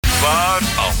bud.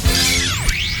 Oh.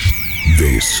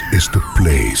 This is the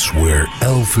place where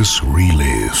Elvis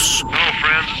relives. Hello,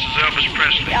 friends. This is Elvis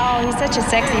Presley. Oh, he's such a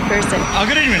sexy person. Oh,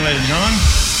 good evening, ladies and gentlemen.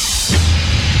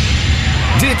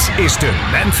 Dit is de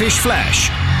Memphis Flash.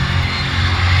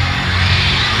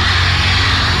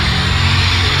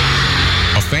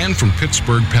 A fan from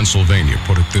Pittsburgh, Pennsylvania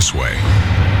put it this way.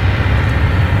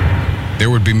 There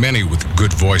would be many with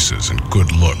good voices and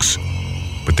good looks,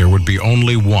 but there would be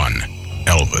only one,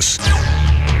 Elvis.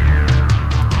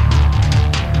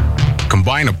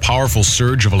 Combine a powerful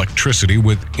surge of electricity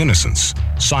with innocence,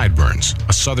 sideburns,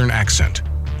 a southern accent,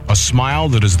 a smile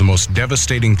that is the most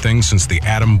devastating thing since the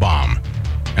atom bomb,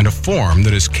 and a form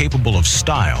that is capable of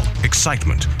style,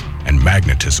 excitement, and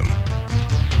magnetism.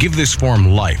 Give this form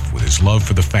life with his love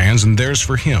for the fans and theirs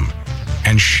for him,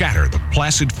 and shatter the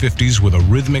placid 50s with a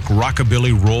rhythmic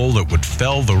rockabilly roll that would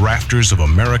fell the rafters of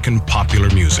American popular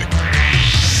music.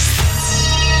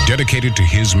 Dedicated to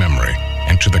his memory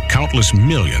and to the countless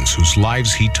millions whose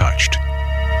lives he touched,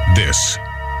 this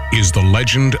is the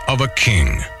legend of a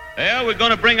king. Well, we're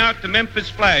going to bring out the Memphis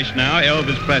Flash now,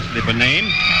 Elvis Presley for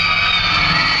name.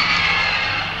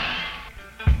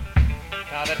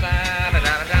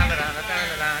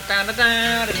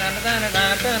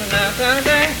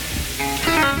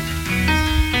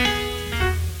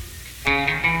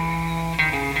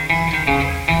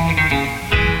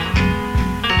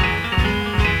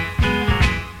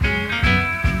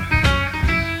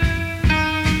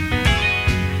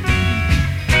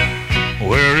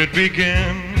 Where it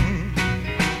began,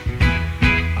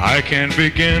 I can't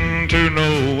begin to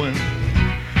know when,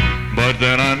 but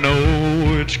then I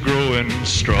know it's growing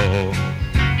strong.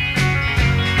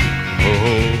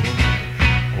 Oh,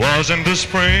 wasn't the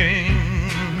spring,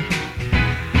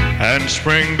 and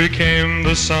spring became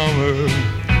the summer.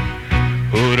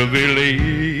 Who'd have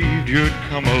believed you'd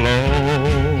come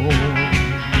along?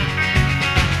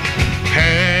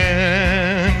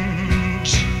 Hands,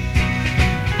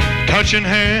 touching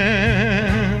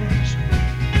hands,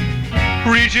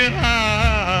 reaching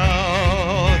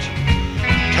out,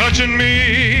 touching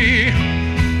me,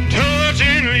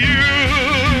 touching you.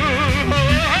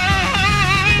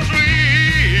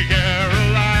 Sweet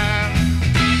Caroline,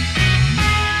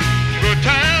 good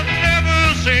times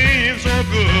never seem so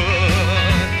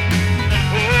good.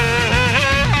 Oh,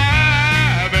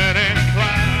 I've been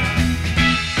inclined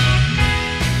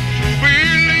to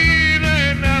believe they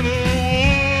never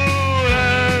would.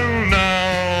 And now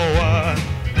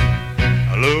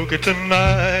I look at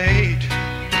tonight,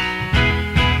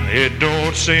 it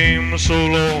don't seem so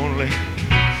lonely.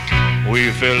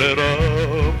 We fill it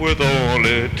up with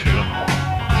only two.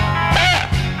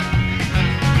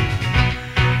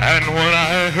 And when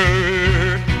I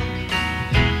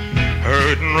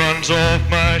hurting runs off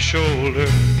my shoulder,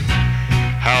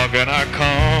 how can I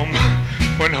come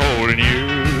when holding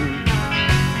you?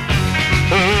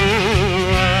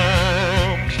 Oh,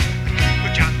 arms,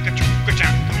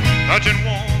 touching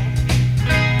warm,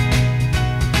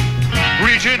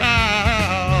 reaching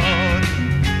out,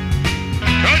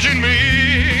 touching me,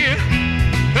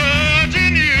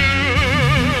 touching you.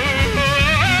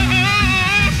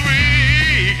 Oh,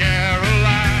 sweet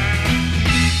Caroline,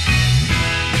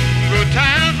 good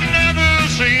times never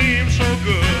seem so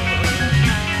good.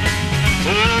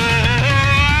 Oh,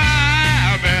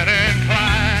 I've been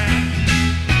inclined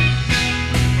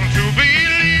to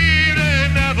believe they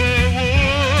never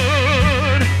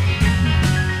would.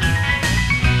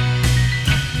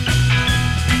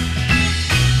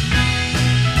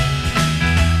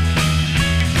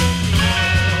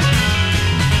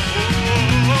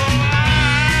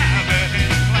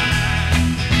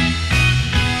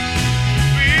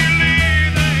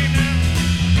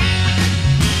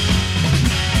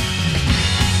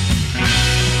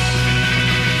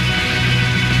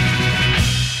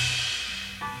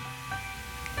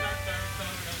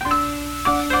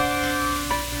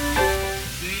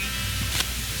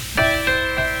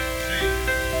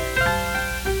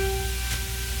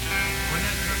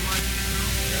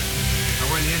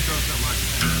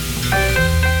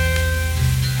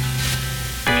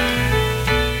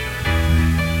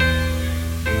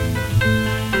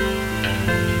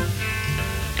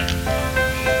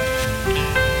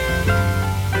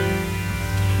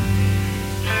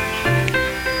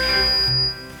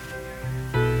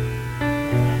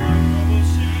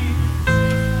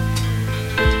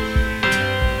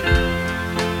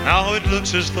 Now it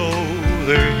looks as though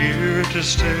they're here to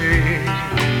stay.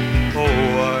 Oh,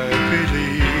 I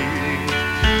believe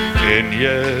in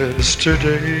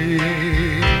yesterday.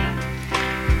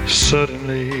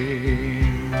 Suddenly,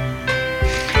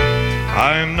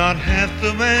 I'm not half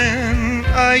the man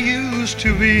I used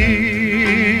to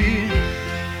be.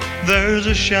 There's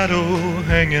a shadow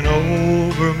hanging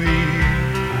over me.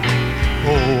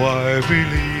 Oh, I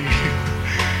believe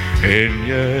in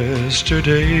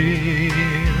yesterday.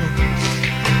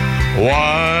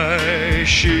 Why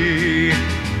she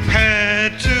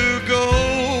had to go,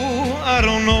 I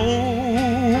don't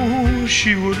know,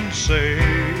 she wouldn't say.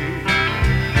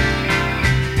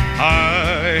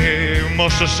 I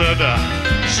must have said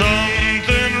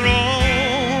something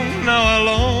wrong. Now I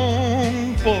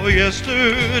long for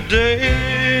yesterday.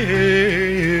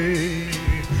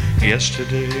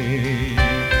 Yesterday,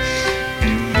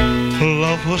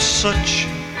 love was such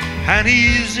an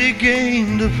easy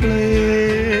game to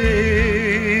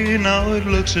play. Now it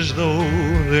looks as though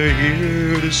they're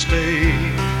here to stay.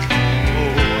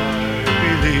 Oh,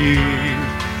 I believe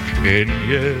in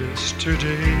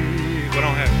yesterday. But I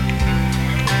don't have it.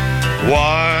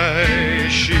 Why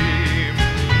she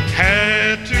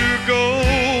had to go,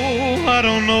 I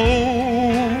don't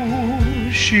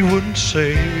know. She wouldn't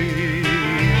say.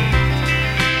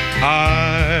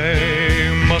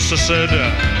 I must have said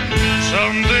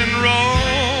something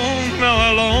wrong. Now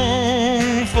I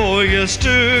long for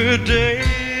yesterday.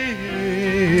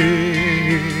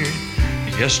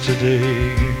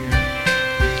 Yesterday,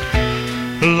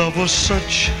 love was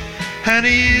such an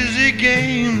easy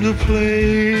game to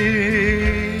play.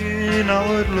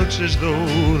 Now it looks as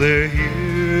though they're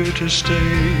here to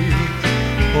stay.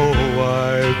 Oh,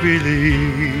 I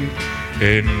believe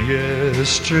in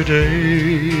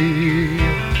yesterday.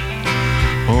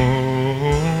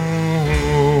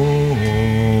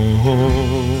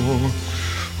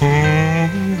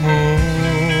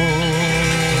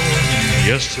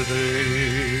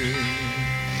 Yesterday.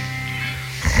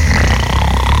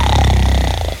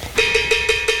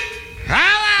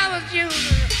 How I was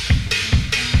using.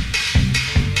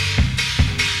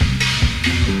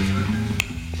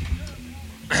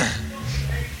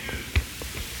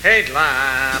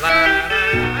 Headline.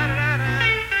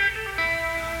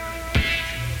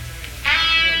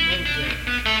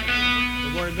 The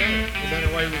word there. Is that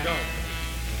the way we go?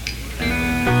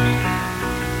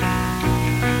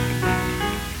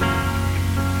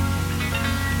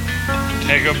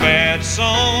 Take a bad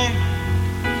song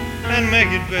and make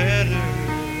it better.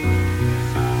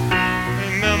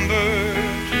 Remember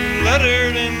to let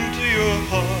it into your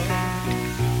heart.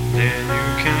 Then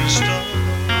you can start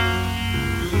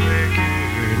to make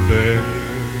it better.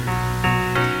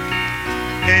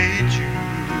 Hey Jude,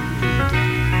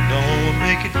 don't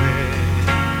make it bad.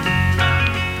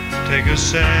 Take a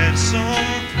sad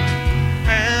song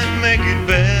and make it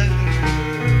better.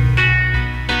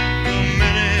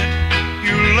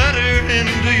 Let her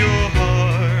into your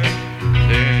heart,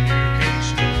 then you can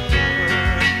start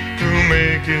to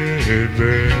make it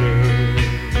better.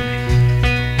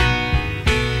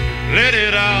 Let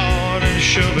it out and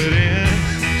shove it in.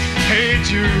 Hate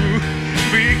you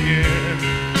begin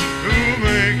to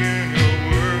making your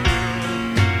world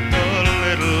a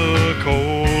little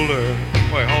colder.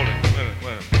 Wait, hold it.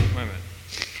 Wait a minute.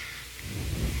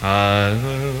 I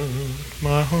love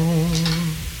my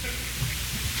home.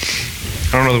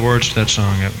 I don't know the words to that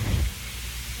song yet.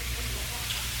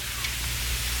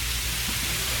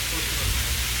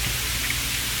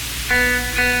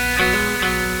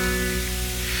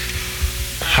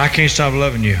 I can't stop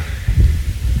loving you. What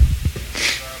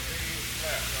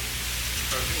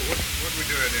we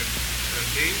do it in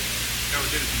D? No, we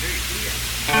did it in D.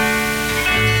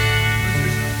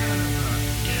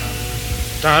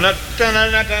 Well,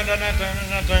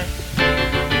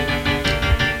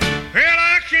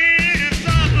 I can't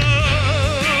stop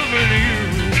loving you.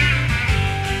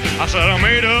 I said I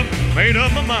made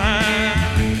up my mind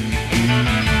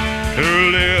to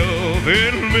live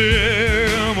in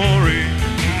memory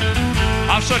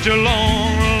of such a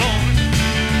long.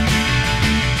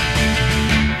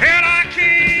 And I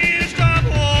can't stop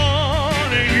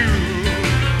wanting you.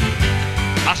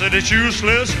 I said it's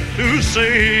useless to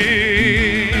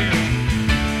say.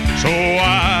 So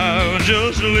I'll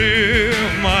just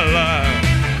live my life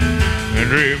in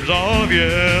dreams of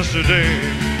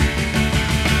yesterday.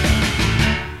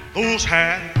 Those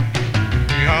happy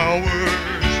hours,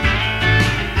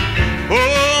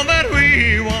 oh, that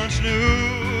we once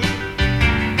knew.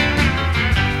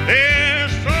 They're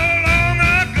so long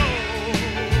ago.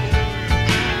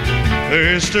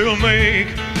 They still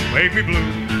make me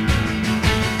blue.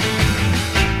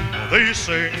 They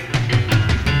say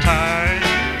time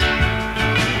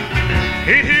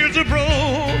it heals a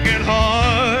broken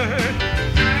heart.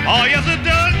 Oh, yes, it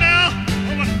does now.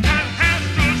 But time has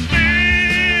to slip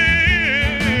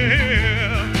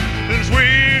since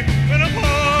we've been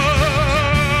apart.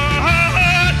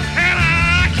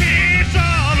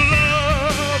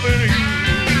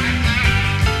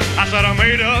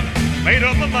 made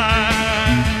up my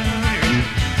mind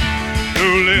to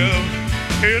live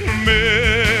in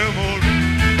memory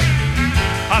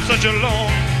of such a long,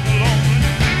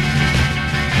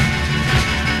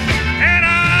 and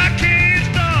I can't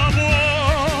stop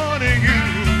wanting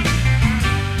you.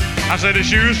 I said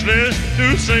it's useless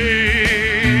to say,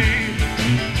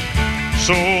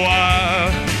 so I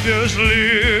just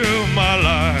live my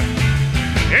life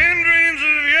in dreams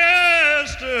of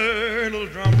yesterday. Little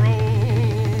drum roll.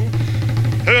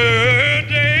 Her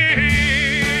day.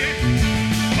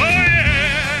 Oh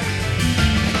yeah.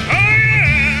 Oh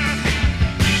yeah.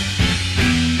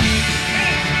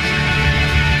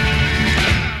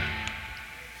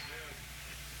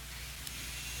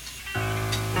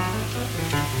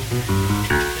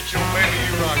 It's your baby,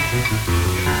 you rock.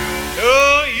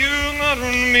 Oh, you got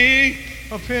me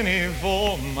a penny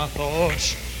for my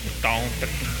thoughts.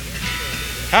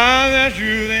 I met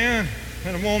you then,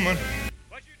 and a woman,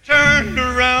 but you turned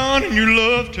around and you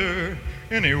loved her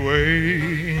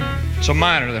anyway. So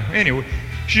minor though. Anyway,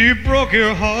 she broke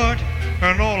your heart,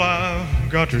 and all I've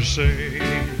got to say,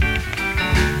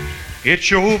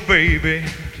 it's your baby.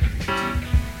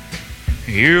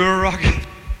 You're rocking. I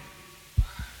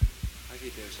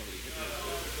hate to have somebody hit me.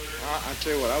 I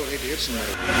tell you what, I would hate to hit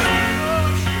somebody.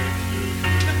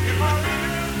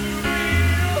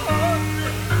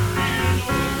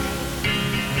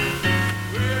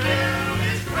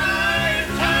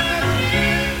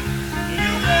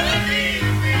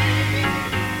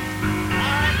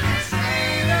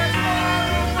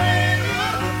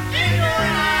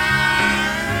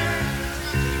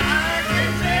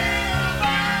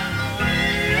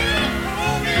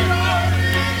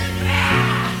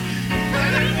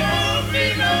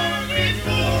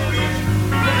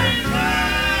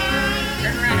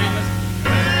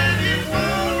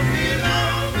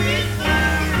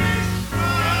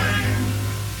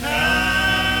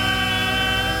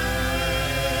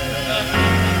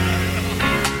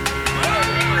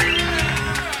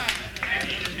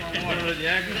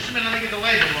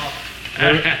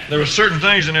 There were certain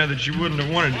things in there that you wouldn't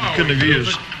have wanted, you couldn't have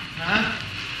used.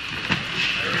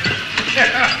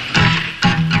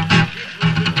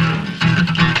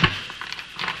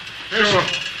 Here's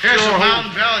some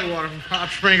Mountain Valley water from Hot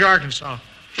Spring, Arkansas.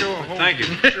 Thank you.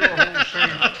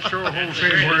 Show a whole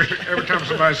scene where every time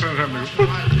somebody says something.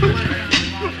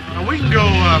 Now we can go,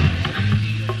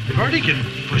 Hardy can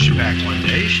push it back one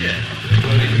day, shit.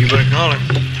 You better call him.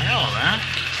 Hell, man.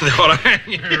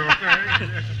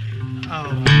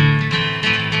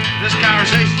 This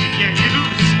conversation you can't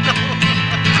use.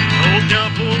 Old cow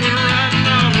pulling right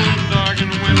now one dark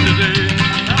and windy day.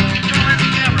 Don't let the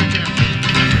camera tell.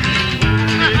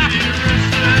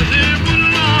 As he went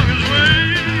along his way,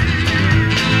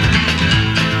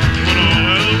 when all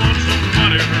hell wants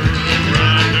somebody heard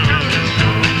right down his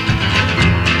door.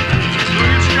 Look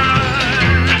at sky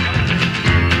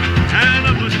and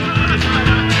up the sky.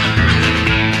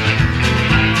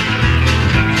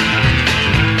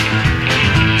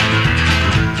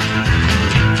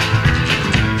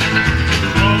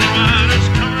 All the riders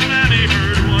coming and he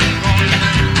heard one call.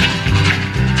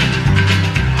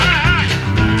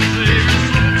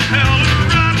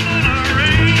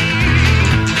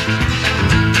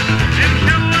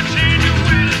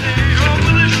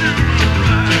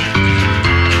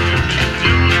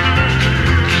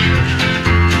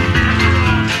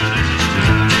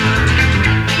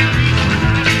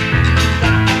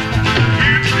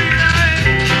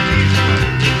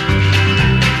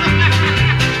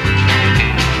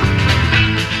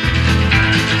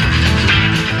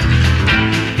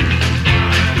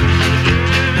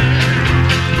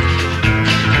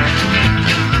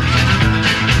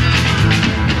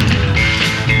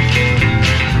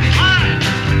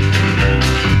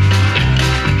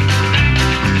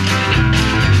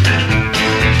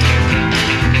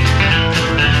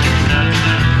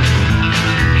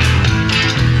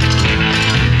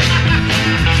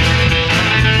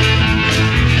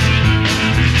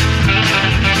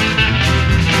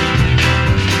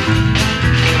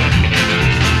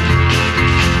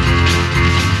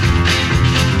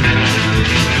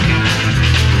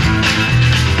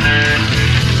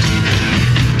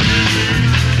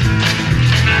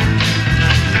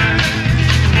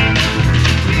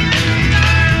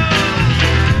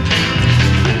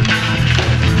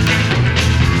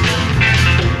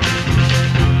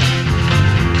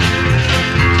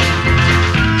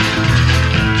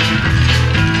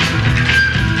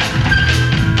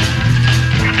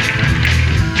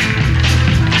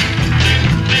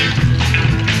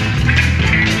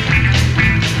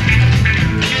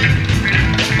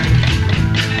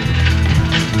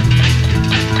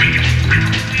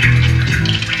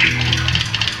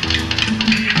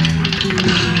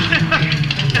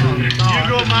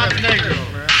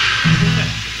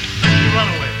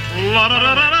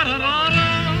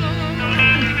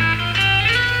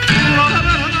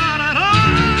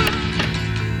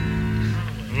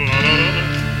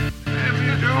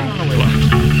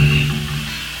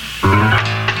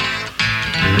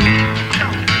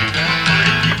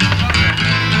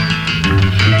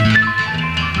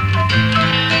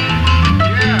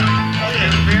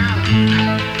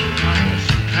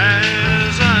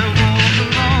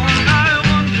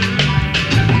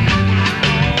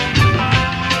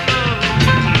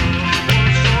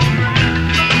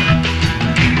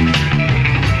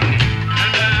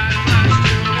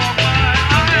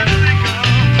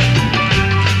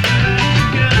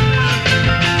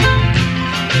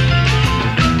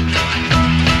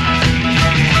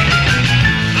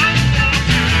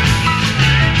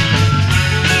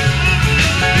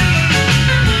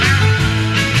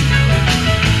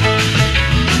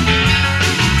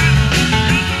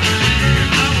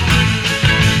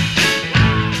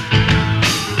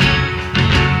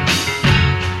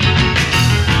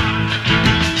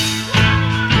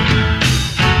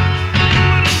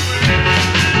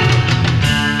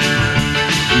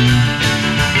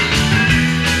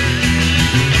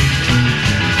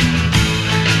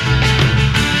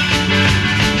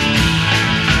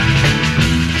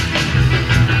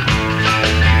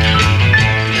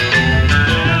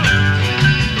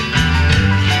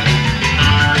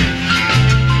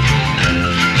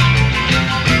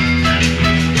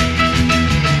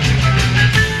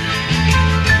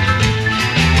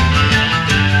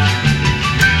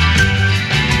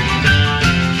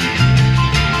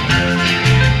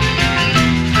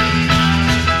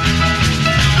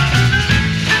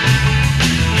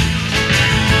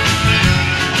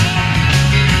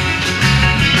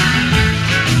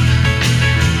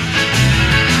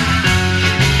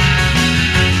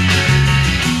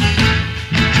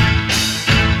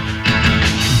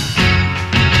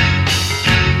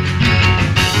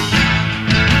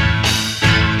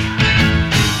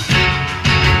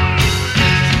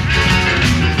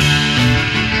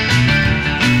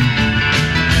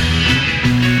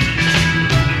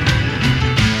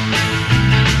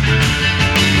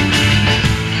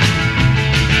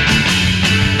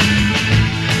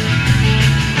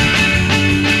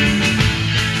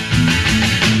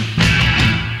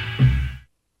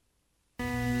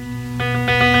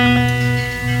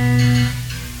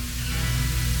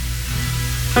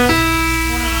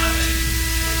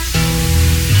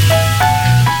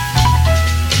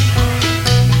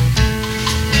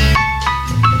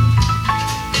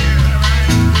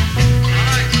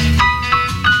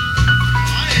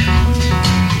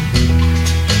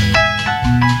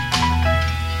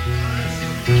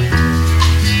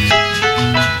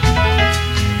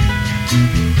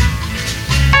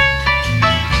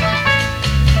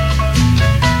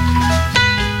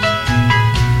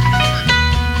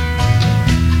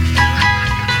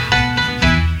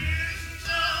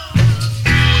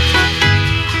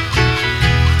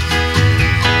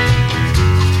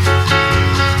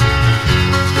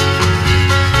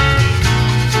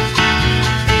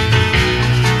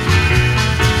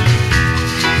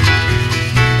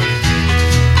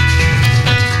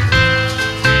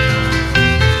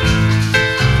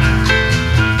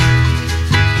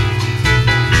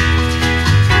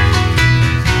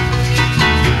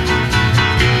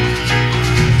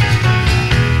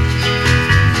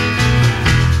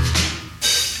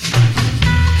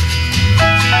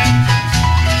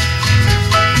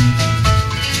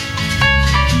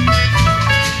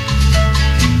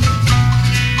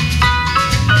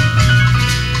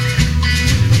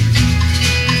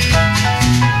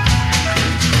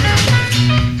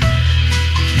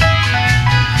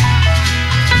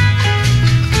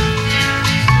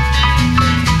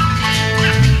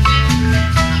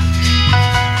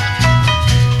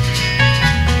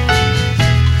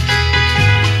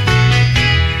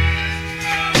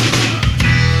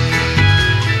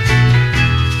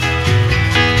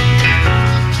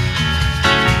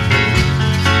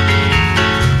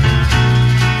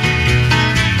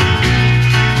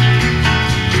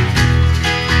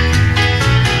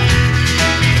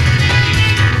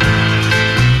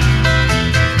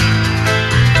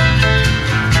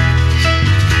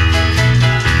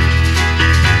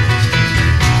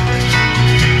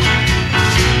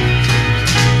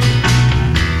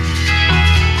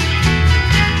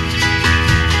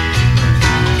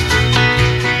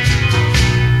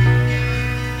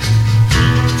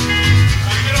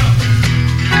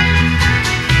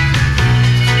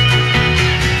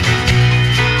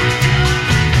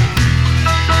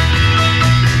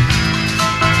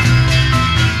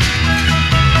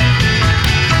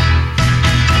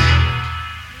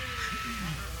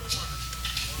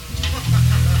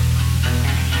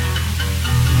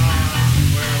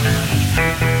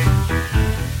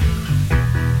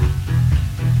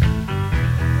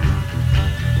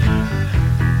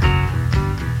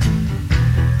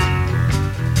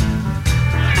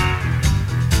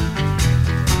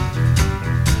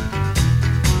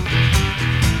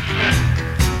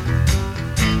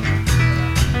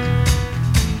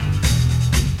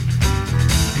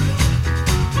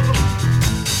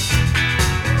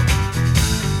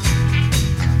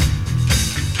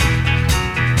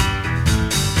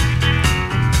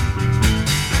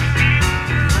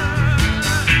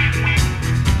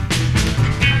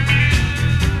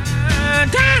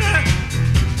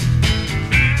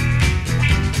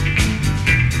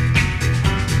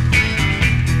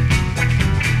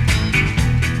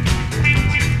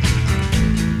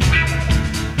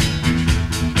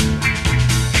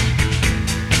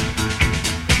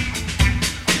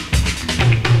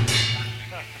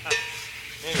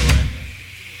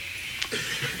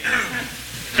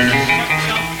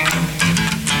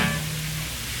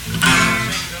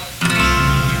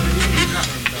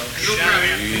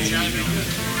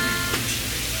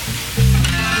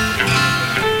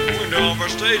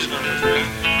 stage numbers,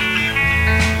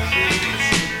 man.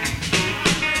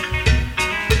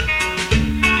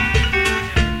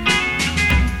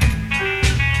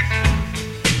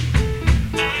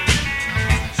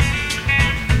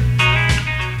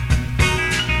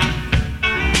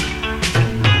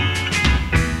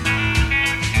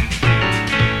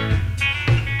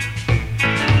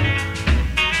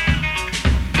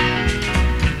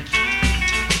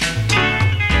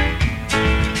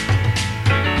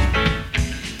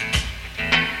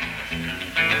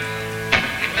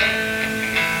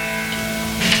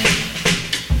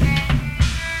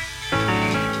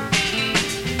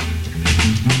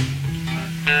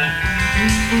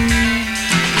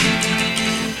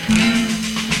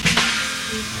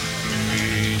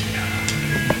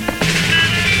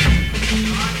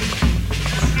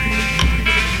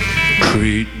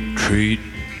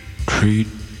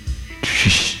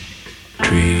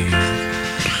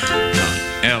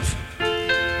 F.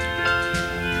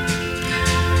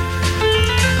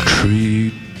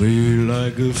 Treat me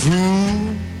like a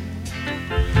fool.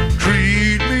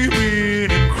 Treat me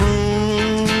mean and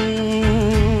cruel.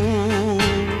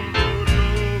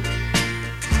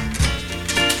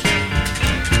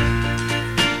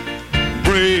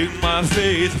 Break my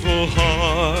faithful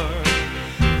heart.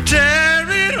 Tear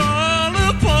it all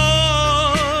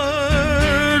apart.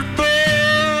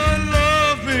 But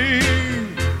love me.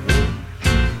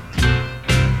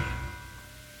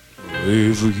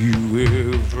 If you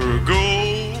ever go,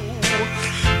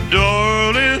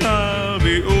 darling, I'll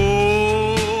be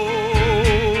oh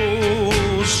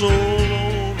so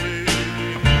lonely.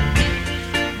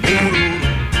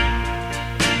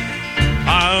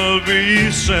 I'll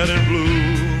be sad and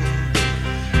blue,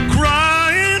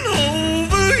 crying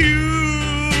over you,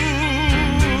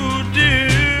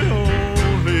 dear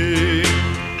only.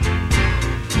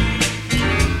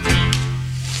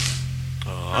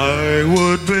 I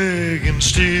would beg and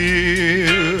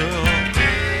steal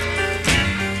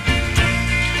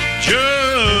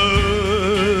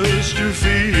just to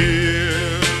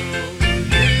feel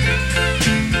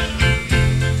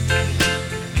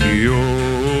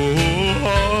your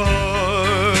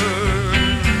heart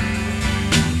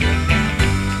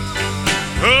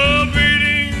a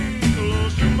beating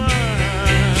close to mine.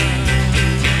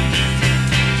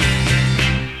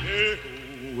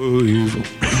 Oh, evil.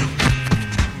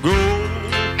 Go,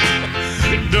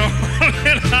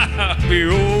 darling, I'll be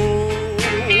old,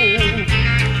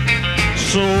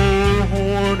 so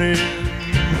horny.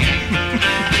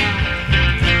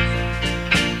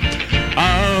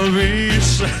 I'll be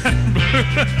sad,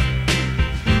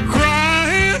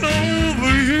 crying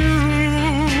over you,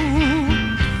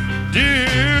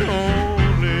 dear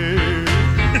only.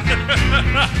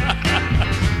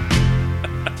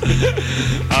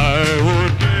 I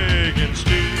would beg and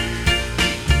steal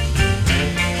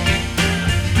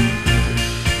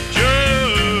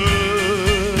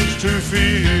just to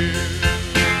feel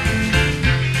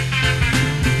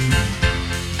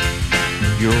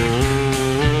your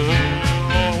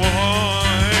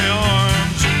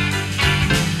arms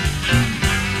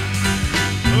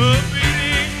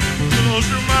beating close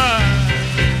to mine.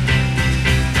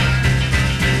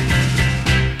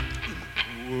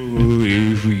 Oh,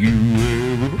 if you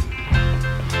ever,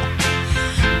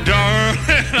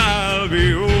 darling, I'll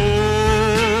be oh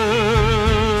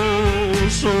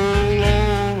so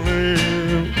lonely,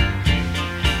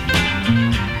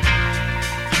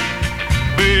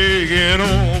 begging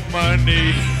on my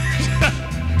knees.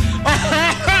 All I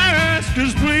ask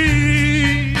is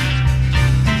please,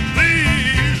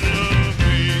 please love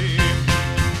me.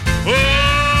 Oh,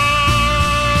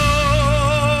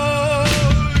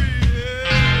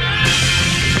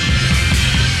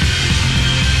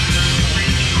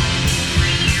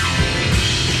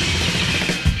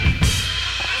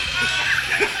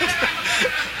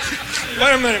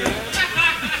 Wait a minute, man.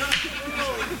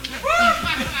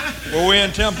 Were we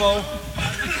in tempo?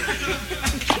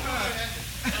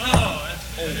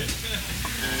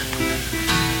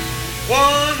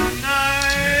 One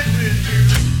night with you.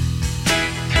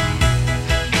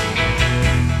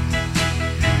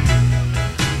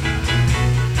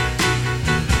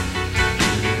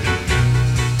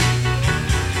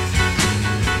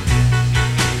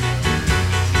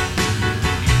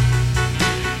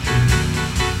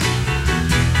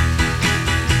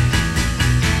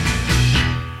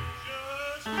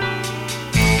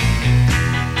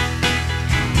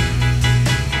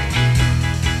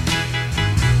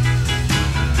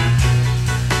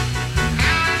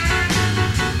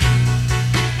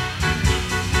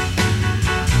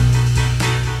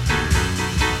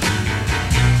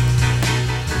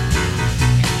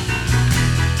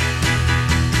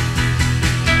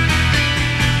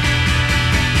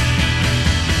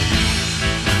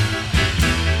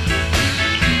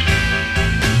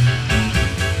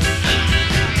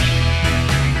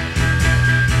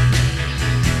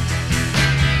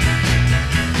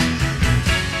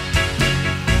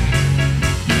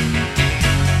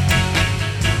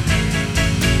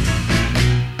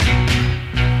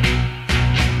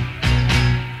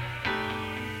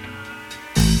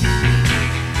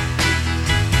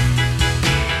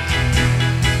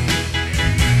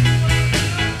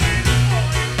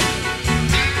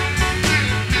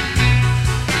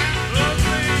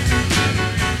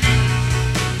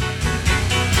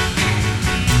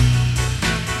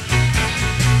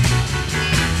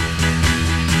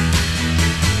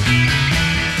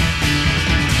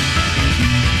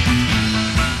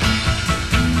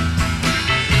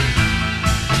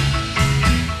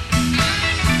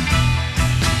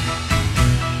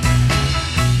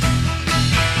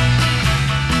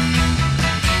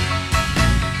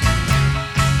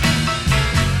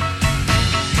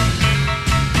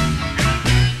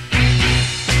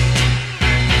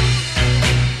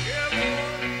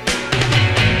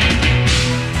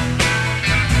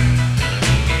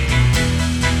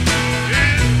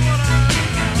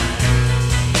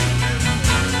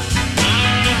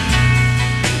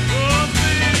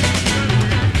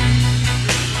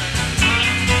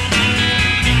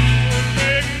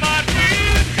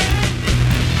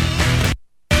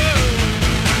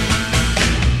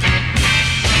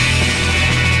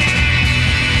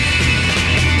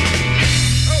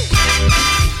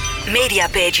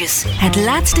 Mediapages. Het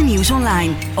laatste nieuws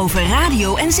online over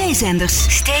radio- en zeezenders.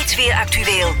 Steeds weer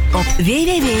actueel op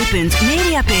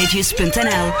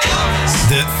www.mediapages.nl.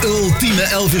 De ultieme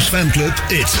Elvis fanclub,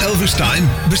 It's Elvis Time,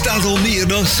 bestaat al meer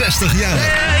dan 60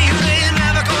 jaar.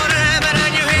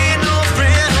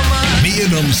 Meer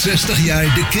dan 60 jaar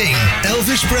de King,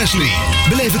 Elvis Presley.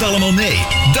 Beleef het allemaal mee.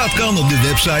 Dat kan op de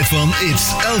website van It's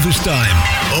Elvis Time.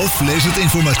 Of lees het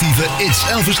informatieve It's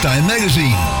Elvis Time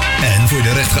magazine. En voor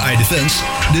de rechtgeaarde fans,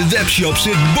 de webshop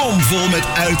zit bomvol met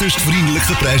uiterst vriendelijk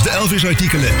geprijsde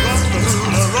Elvis-artikelen.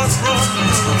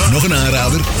 Nog een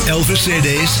aanrader, Elvis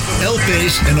CD's,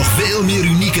 LP's en nog veel meer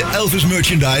unieke Elvis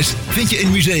merchandise vind je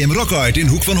in Museum Rock Art in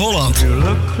Hoek van Holland.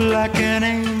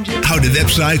 Hou de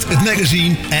website, het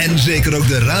magazine en zeker ook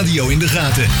de radio in de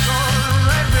gaten.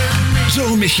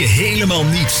 Zo mis je helemaal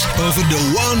niets over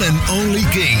de one and only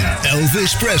King,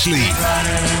 Elvis Presley.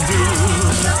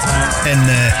 En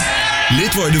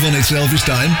lid worden van It's Elvis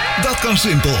Time? Dat kan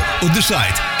simpel op de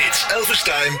site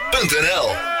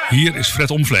itselvistime.nl. Hier is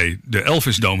Fred Omvlee, de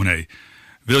Elvis-dominee.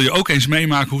 Wil je ook eens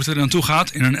meemaken hoe het er aan toe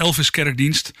gaat in een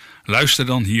Elvis-kerkdienst? Luister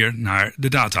dan hier naar de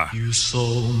data. You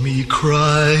saw me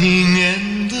crying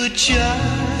in the child.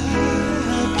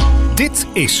 Dit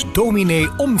is dominee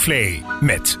Omvlee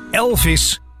met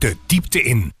Elvis de diepte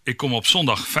in. Ik kom op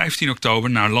zondag 15 oktober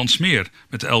naar Landsmeer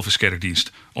met de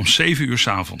Elvis-kerkdienst om 7 uur 's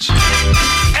avonds.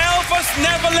 Elvis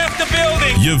never left the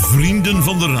building. Je vrienden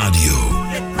van de radio.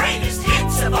 The greatest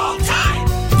hits of all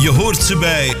time. Je hoort ze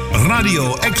bij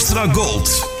Radio Extra Gold.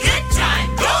 Good time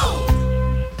gold.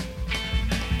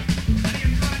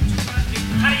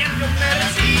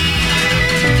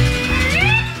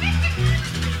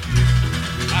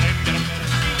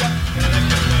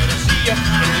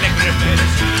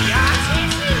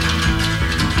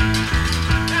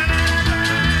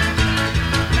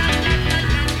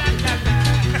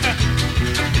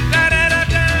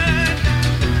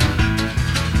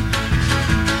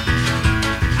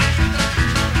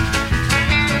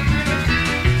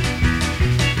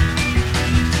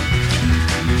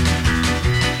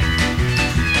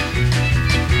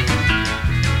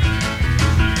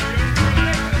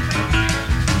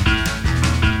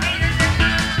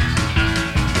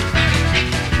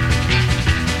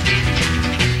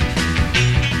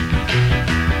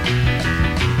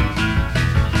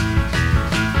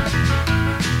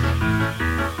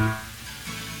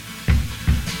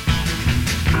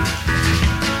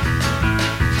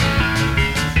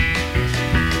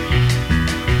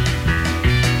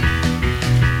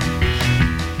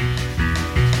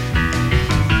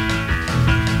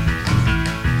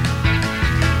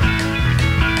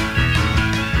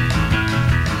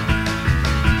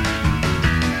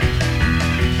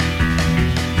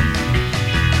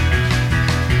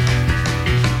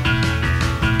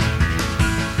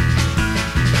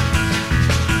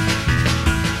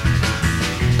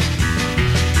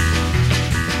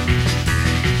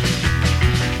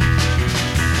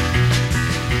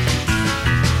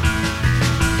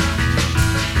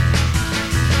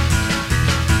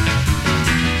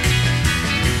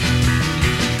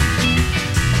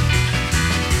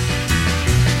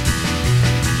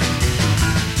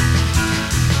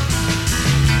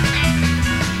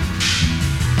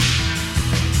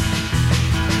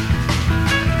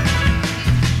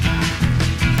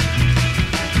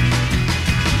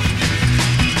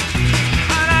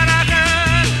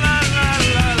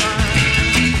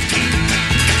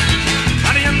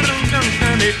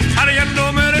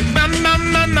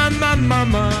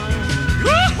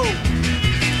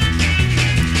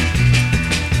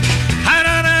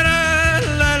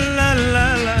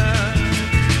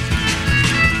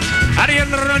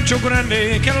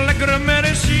 Grande che allegro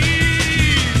mereci,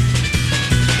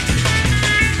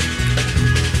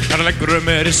 allegro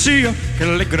merecia, che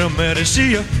allegro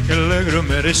merecia, che allegro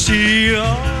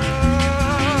merecia.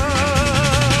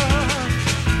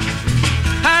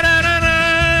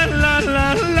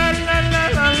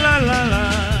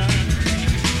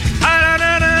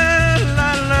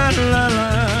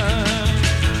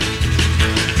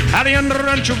 Ariando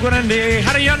rancho grande,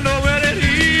 ariando mereci.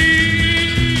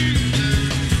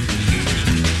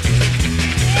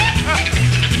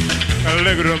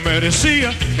 Allegro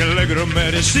merecia, che allegro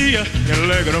merecia, che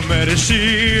allegro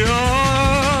merecia.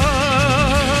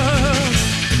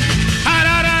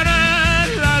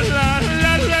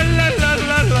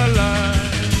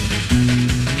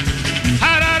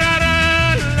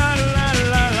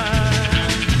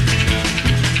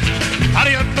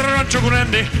 Ariando rancho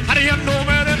grande, ariando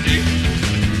mereci.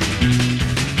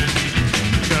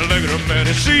 Che allegro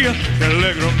merecia, che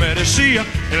allegro merecia,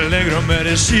 che allegro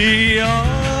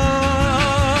merecia.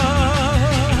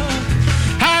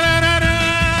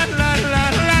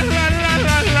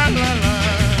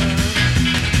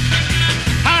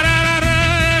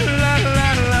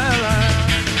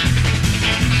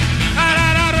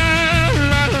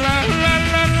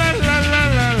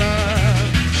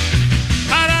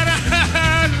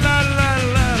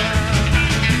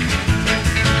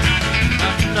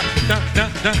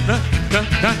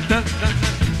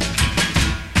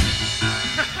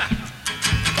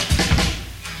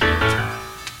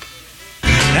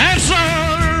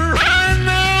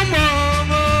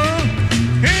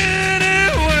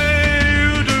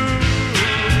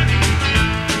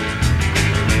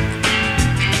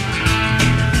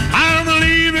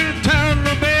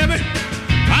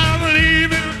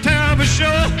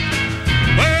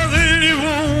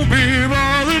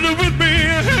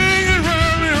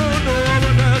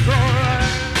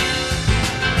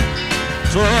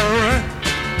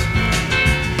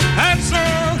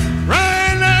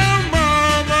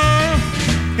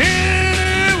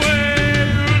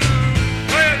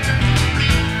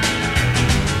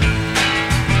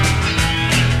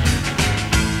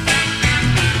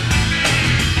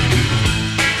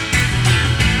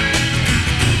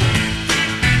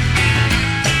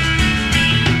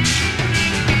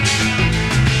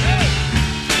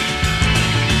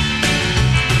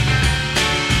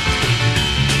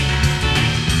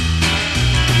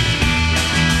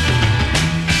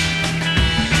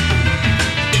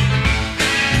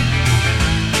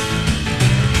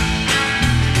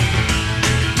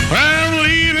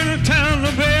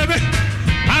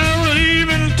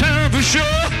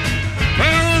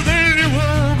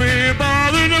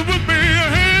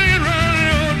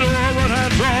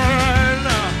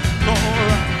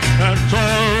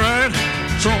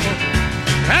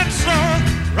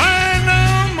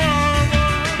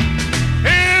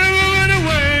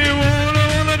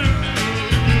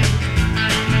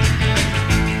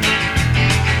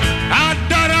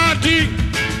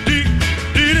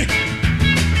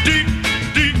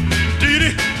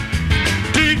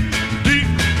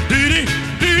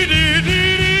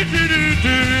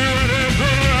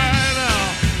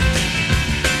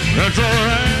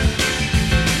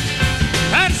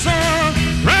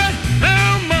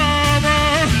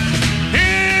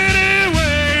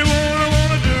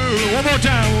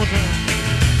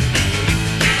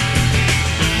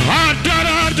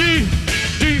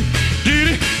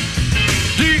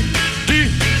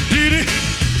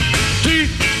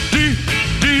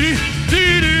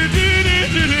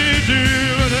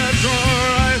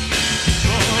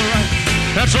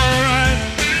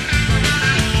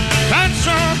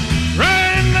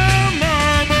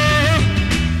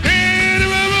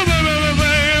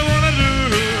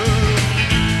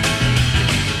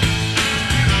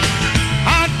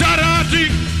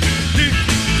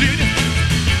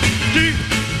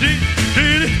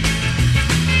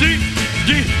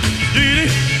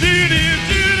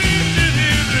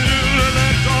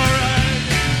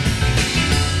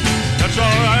 That's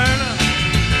all right.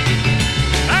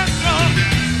 That's all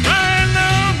right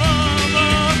now, mama.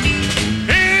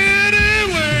 Any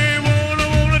way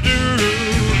wanna do.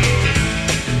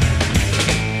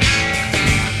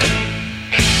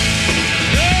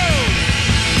 Oh,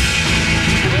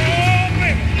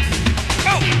 baby.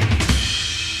 Oh.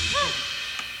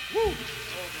 Woo.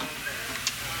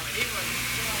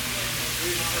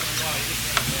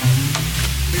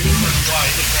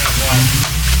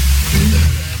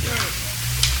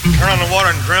 Turn on the water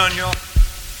and drown y'all.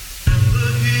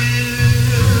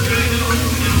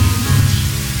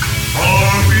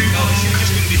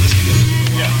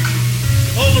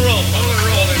 Hold the roll.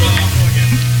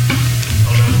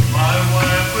 My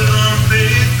wife with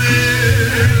unfaithful,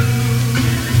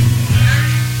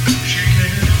 she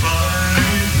can't find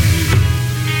me.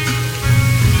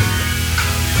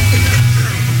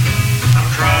 I'm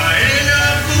crying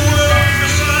out the world for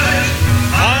sight.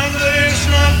 I'm this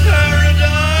not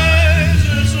paradise,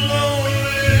 it's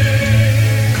lonely.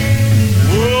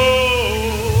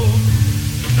 Whoa,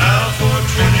 now for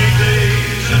 20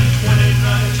 days and 20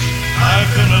 nights I've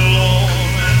been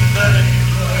alone, and that ain't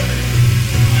right.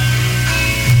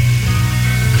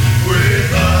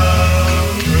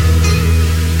 Without her,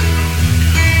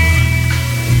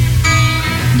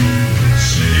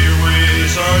 city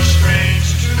ways are strange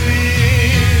to me.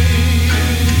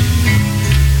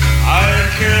 I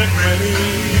can't make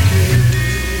it.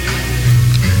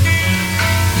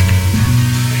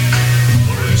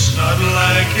 For it's not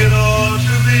like it ought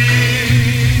to be.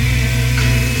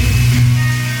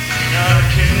 I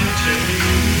can't take it.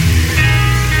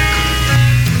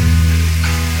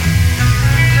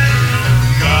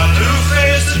 Got to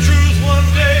face the truth one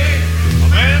day. A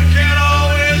man can't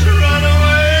always run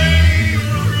away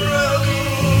from trouble.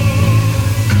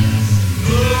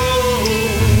 Oh,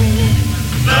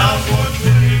 now for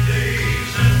 20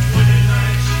 days and 20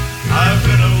 nights I've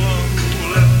been alone,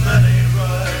 and that ain't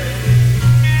right.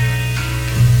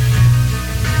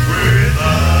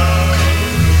 Without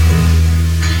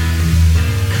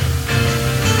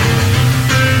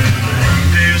one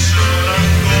day soon I'm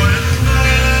going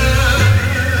back,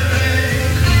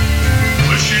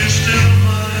 but she still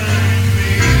mind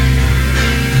me.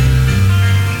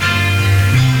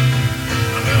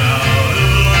 I've been out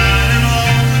of line and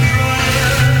off the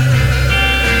track,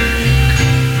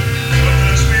 but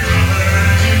let's be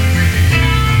behind me.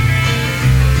 I'm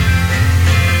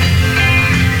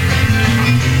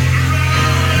going around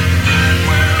that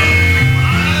well,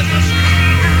 I just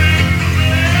can't remember.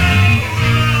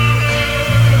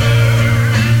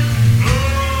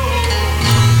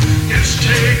 It's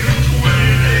taken 20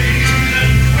 days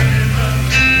and 20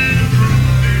 nights to prove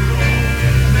me wrong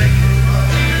and make me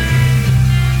right.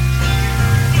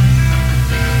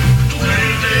 20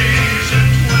 days and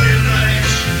 20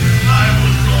 nights I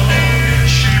was wrong and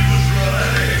she was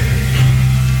right.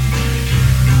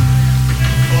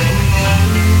 All alone.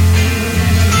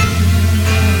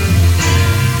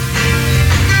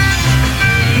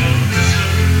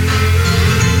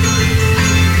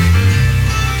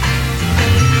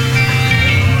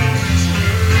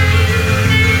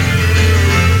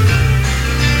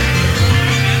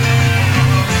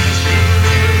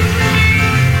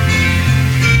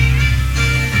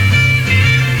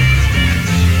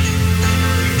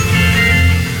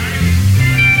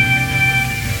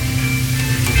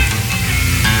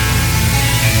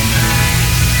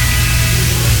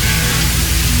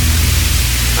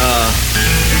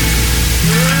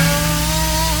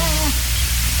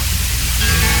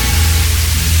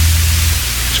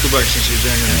 Let's go back since he's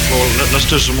hanging on the floor. Let's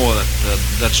do some more of that.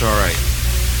 That's all right.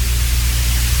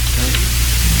 Okay.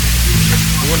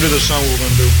 We're going to do the song we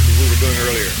were doing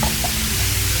earlier.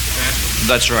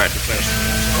 That's right. The fast one.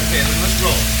 Okay, then let's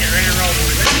roll. Get ready to roll,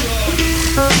 boys. Let's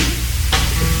roll.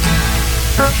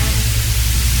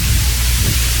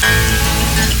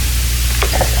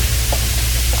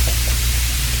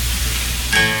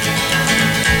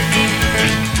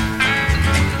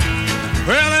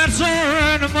 Well, that's all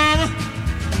right, mama.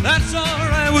 That's all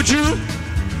right with you.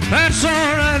 That's all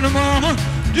right, mama.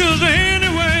 Just any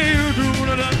way you do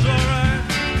it, that's all right.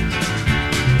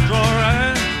 It's all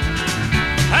right.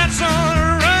 That's all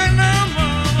right now,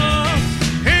 mama.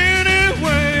 Any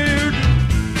way you do.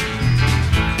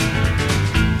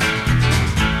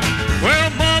 Well,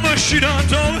 mama, she done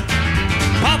told me.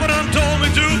 Papa done told me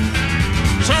too.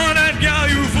 Son, that gal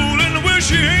you fooling, well,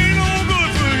 she ain't no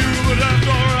good for you, but that's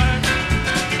all right.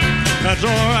 That's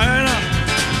all right.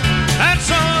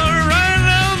 That's all right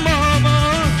now,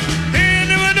 mama. Ain't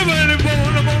never boy.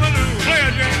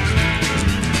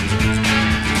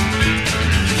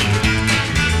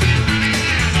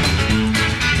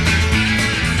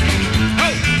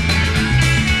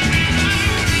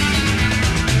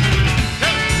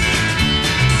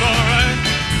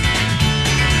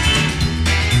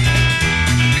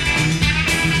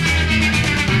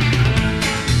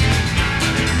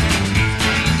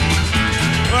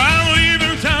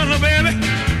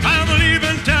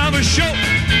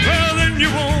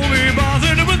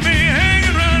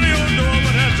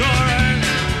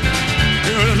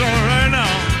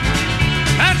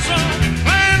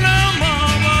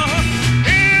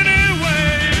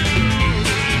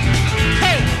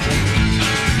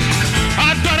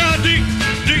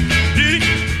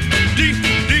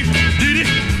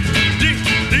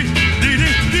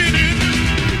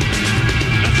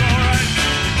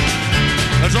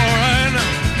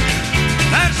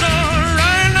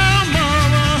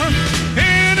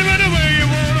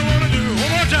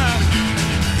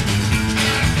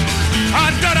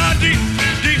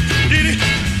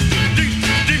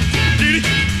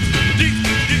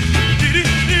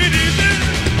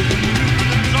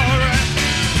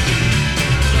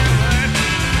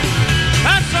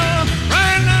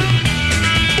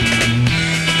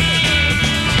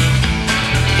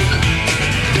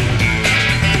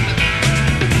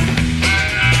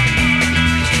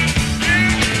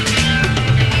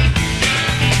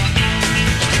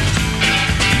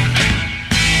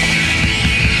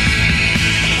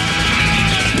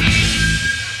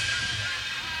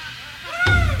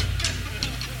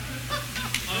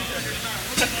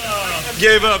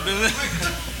 gave up, didn't it?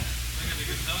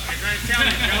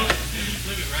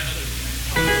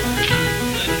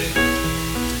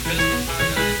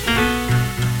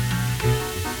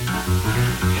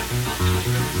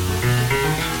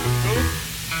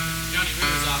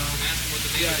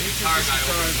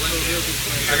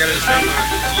 I got his number.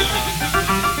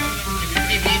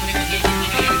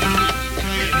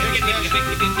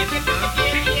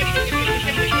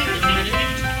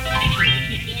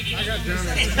 I got down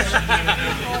there.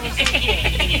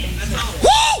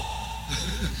 Woo!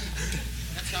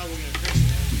 That's how we're gonna fix it.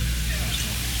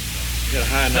 Got a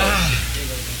high note.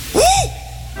 Woo!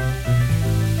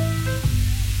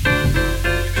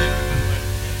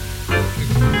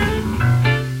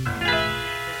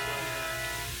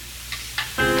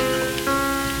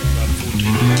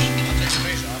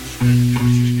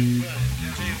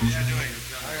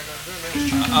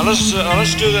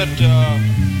 Let's do that.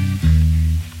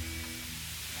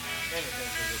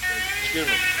 Excuse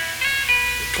me.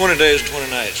 20 days and 20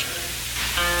 nights.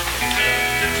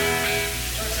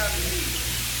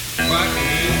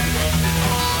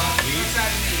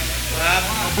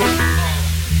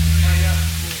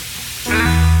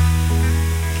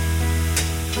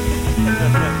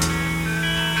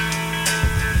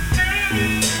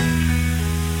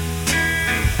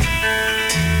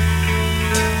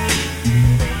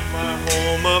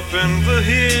 Up in the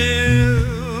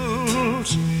hills,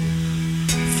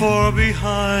 far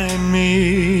behind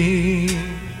me,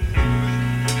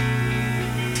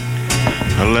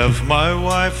 I left my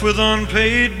wife with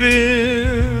unpaid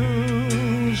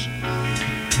bills.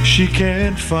 She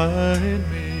can't find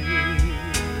me.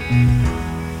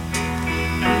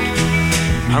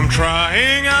 I'm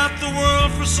trying out the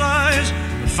world for size,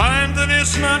 but find that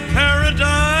it's not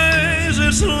paradise,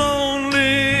 it's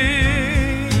lonely.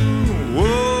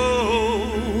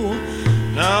 Whoa,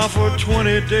 now for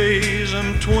 20 days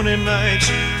and 20 nights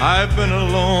I've been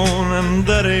alone, and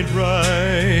that ain't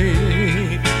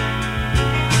right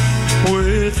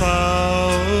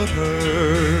without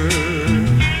her.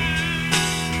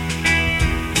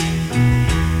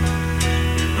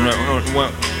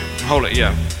 Well, hold it,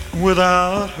 yeah.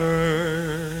 Without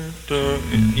her.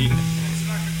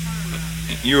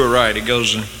 You were right, it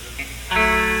goes...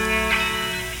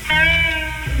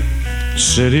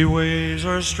 City ways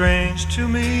are strange to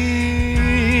me.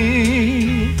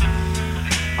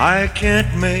 I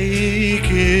can't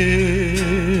make it,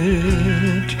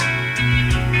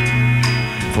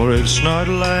 for it's not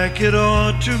like it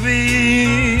ought to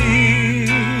be,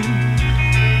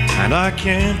 and I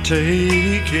can't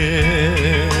take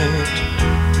it.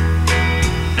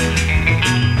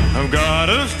 I've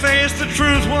gotta face the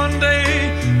truth one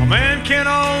day. A man can't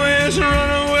always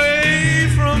run away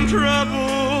from trouble.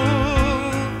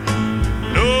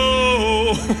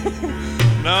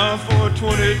 Now for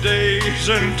 20 days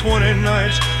and 20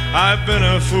 nights I've been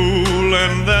a fool,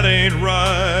 and that ain't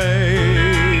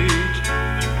right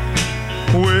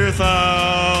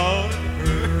without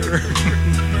her.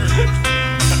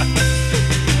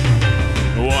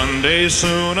 One day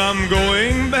soon I'm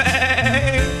going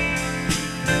back.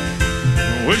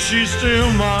 Will she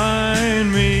still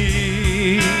mind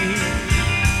me?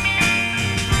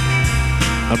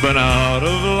 I've been out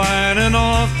of line and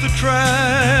off the track,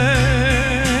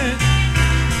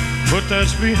 but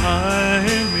that's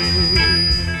behind me.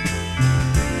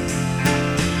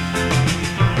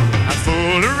 I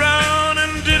fooled around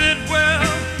and did it well,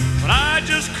 but I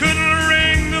just couldn't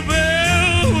ring the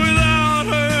bell without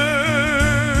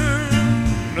her.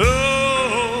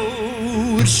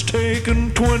 No, it's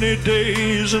taken 20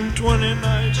 days and 20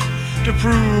 nights to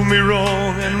prove me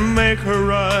wrong and make her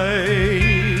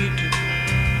right.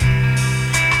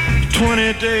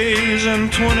 20 days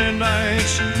and 20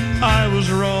 nights I was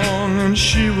wrong and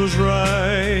she was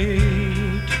right.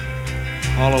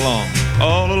 All along,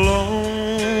 all alone.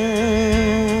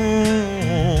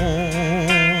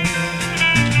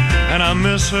 And I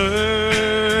miss her.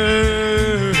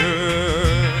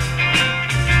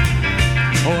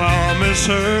 Oh, how I miss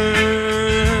her.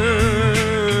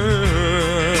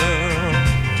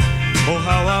 Oh,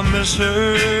 how I miss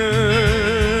her.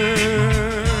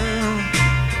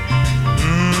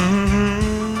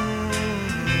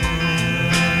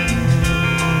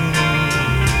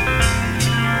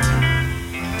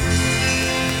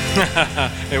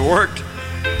 It worked.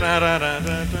 Da, da, da,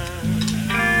 da, da.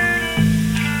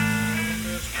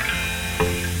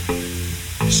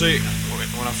 You see,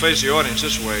 when I face the audience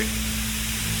this way,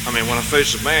 I mean, when I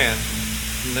face the band,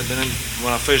 then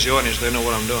when I face the audience, they know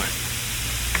what I'm doing.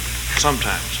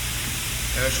 Sometimes.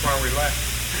 And that's why we laugh.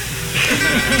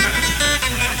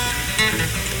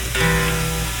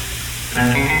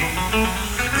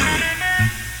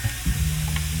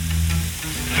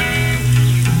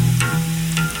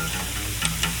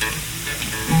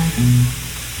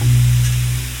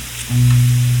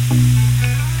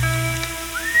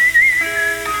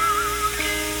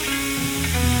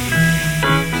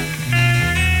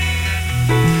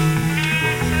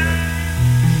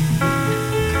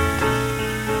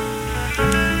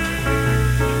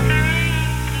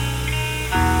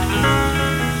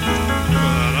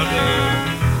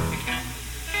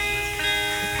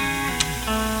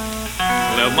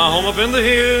 My home up in the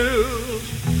hills,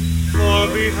 far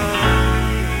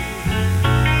behind.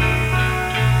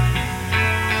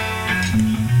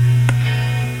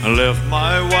 I left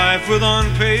my wife with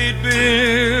unpaid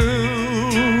bills.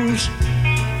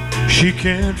 She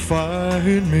can't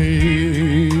find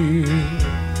me.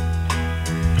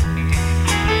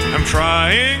 I'm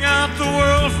trying out the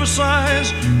world for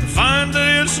size to find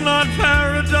that it's not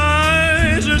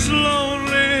paradise, it's lonely.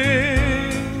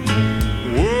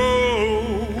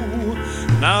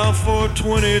 Now for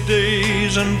 20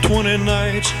 days and 20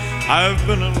 nights I've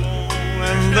been alone,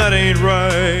 and that ain't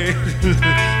right.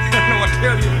 I know I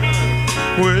tell you,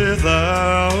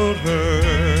 without her.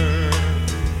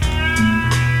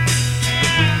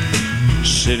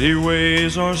 City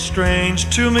ways are strange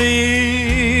to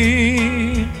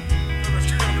me.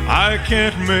 I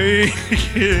can't make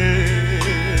it.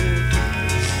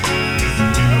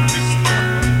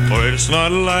 For it's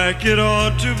not like it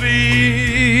ought to be,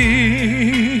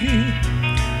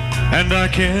 and I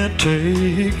can't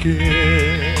take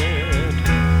it.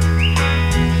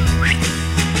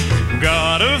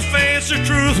 Gotta face the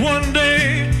truth one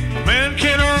day. A man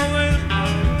can't always.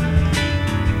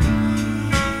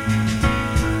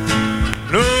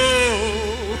 No.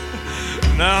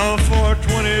 Now for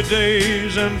 20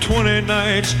 days and 20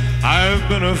 nights I've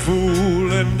been a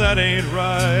fool, and that ain't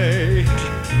right.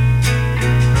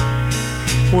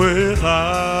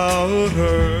 Without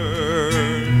her.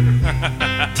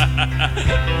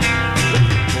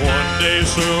 One day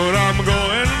soon I'm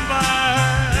going by.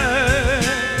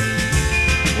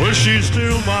 Will she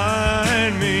still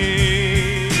mind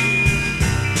me?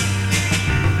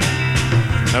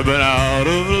 I've been out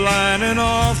of line and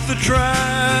off the track,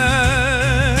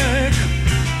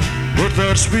 but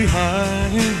that's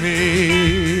behind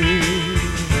me.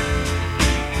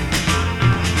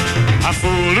 I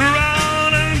fooled around,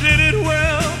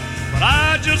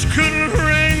 I just couldn't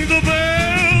ring the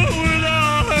bell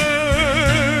without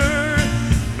her.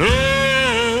 No,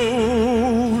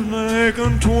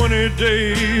 taken 20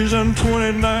 days and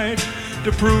 20 nights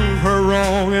to prove her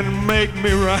wrong and make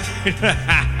me right.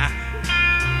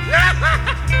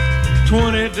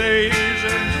 20 days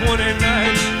and 20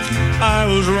 nights I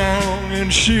was wrong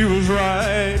and she was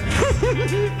right.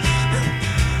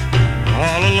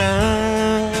 All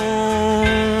alone.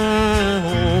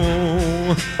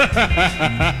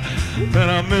 And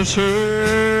I miss her,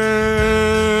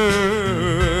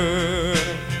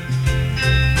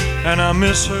 and I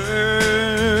miss her.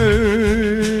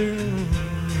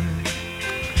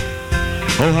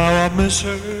 Oh, how I miss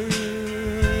her.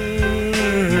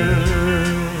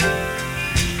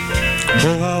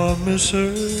 Oh, how I miss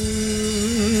her.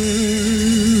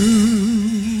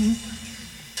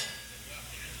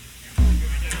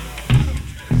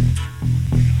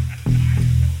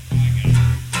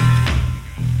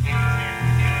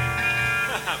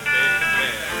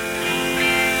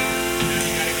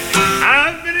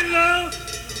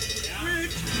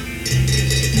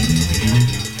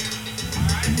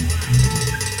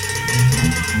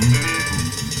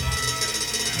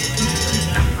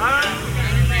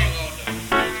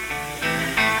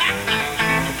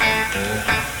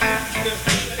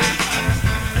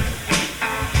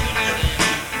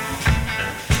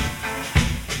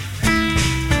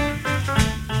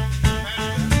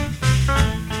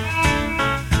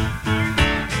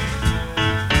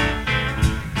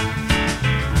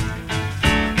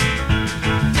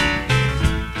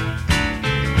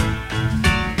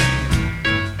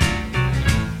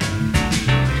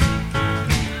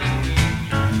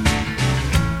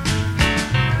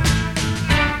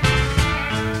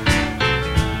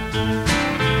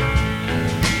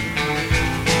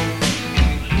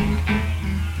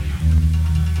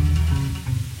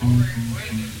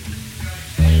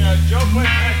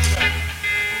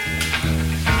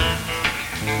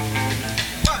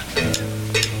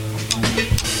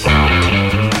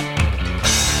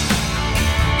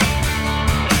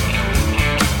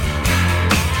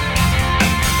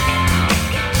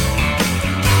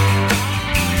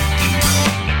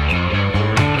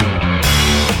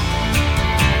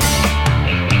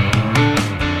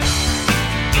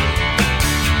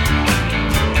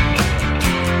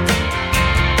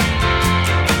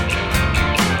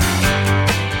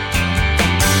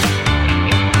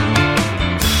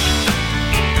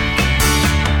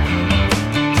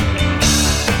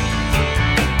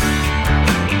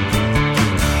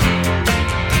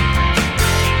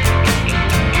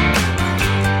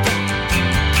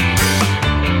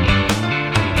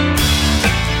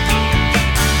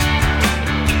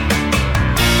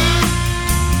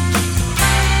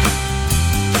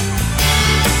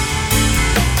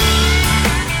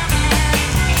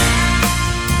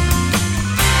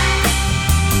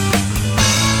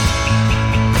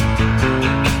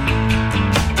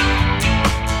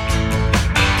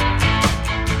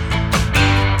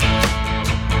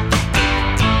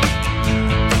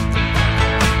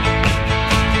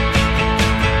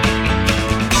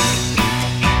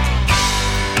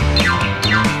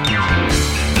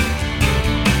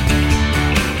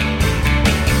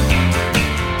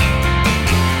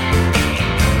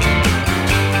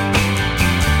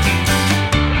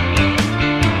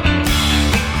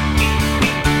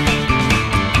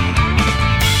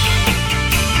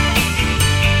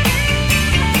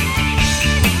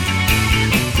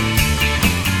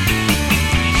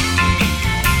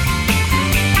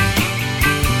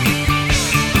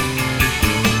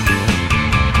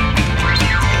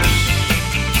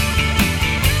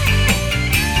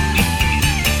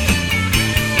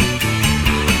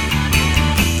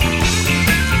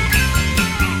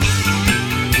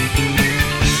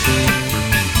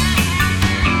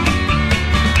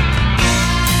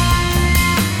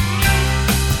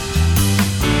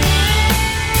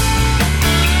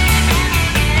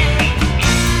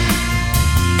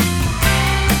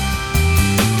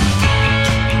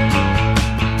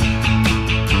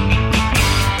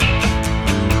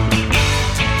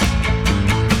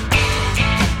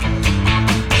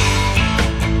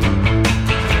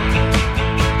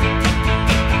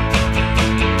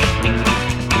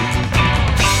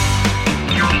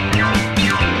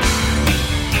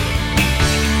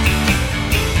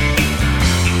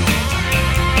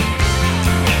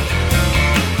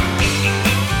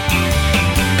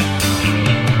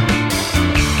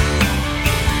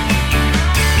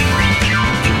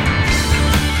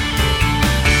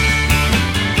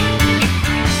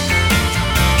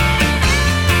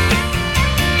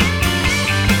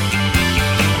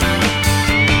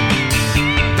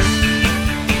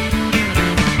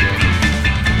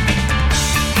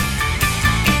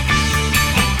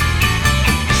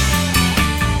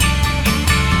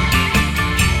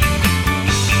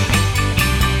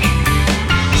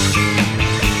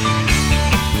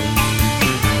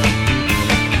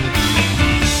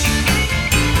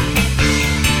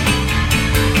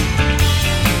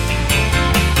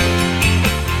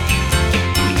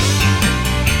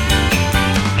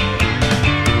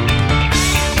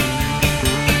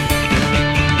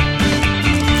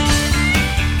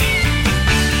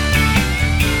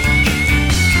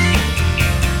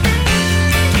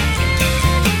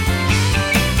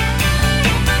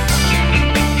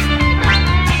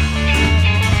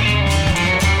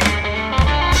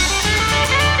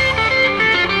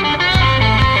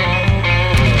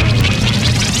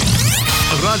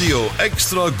 Radio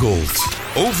Extra Gold.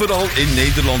 Overal in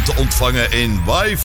Nederland te ontvangen in wifi.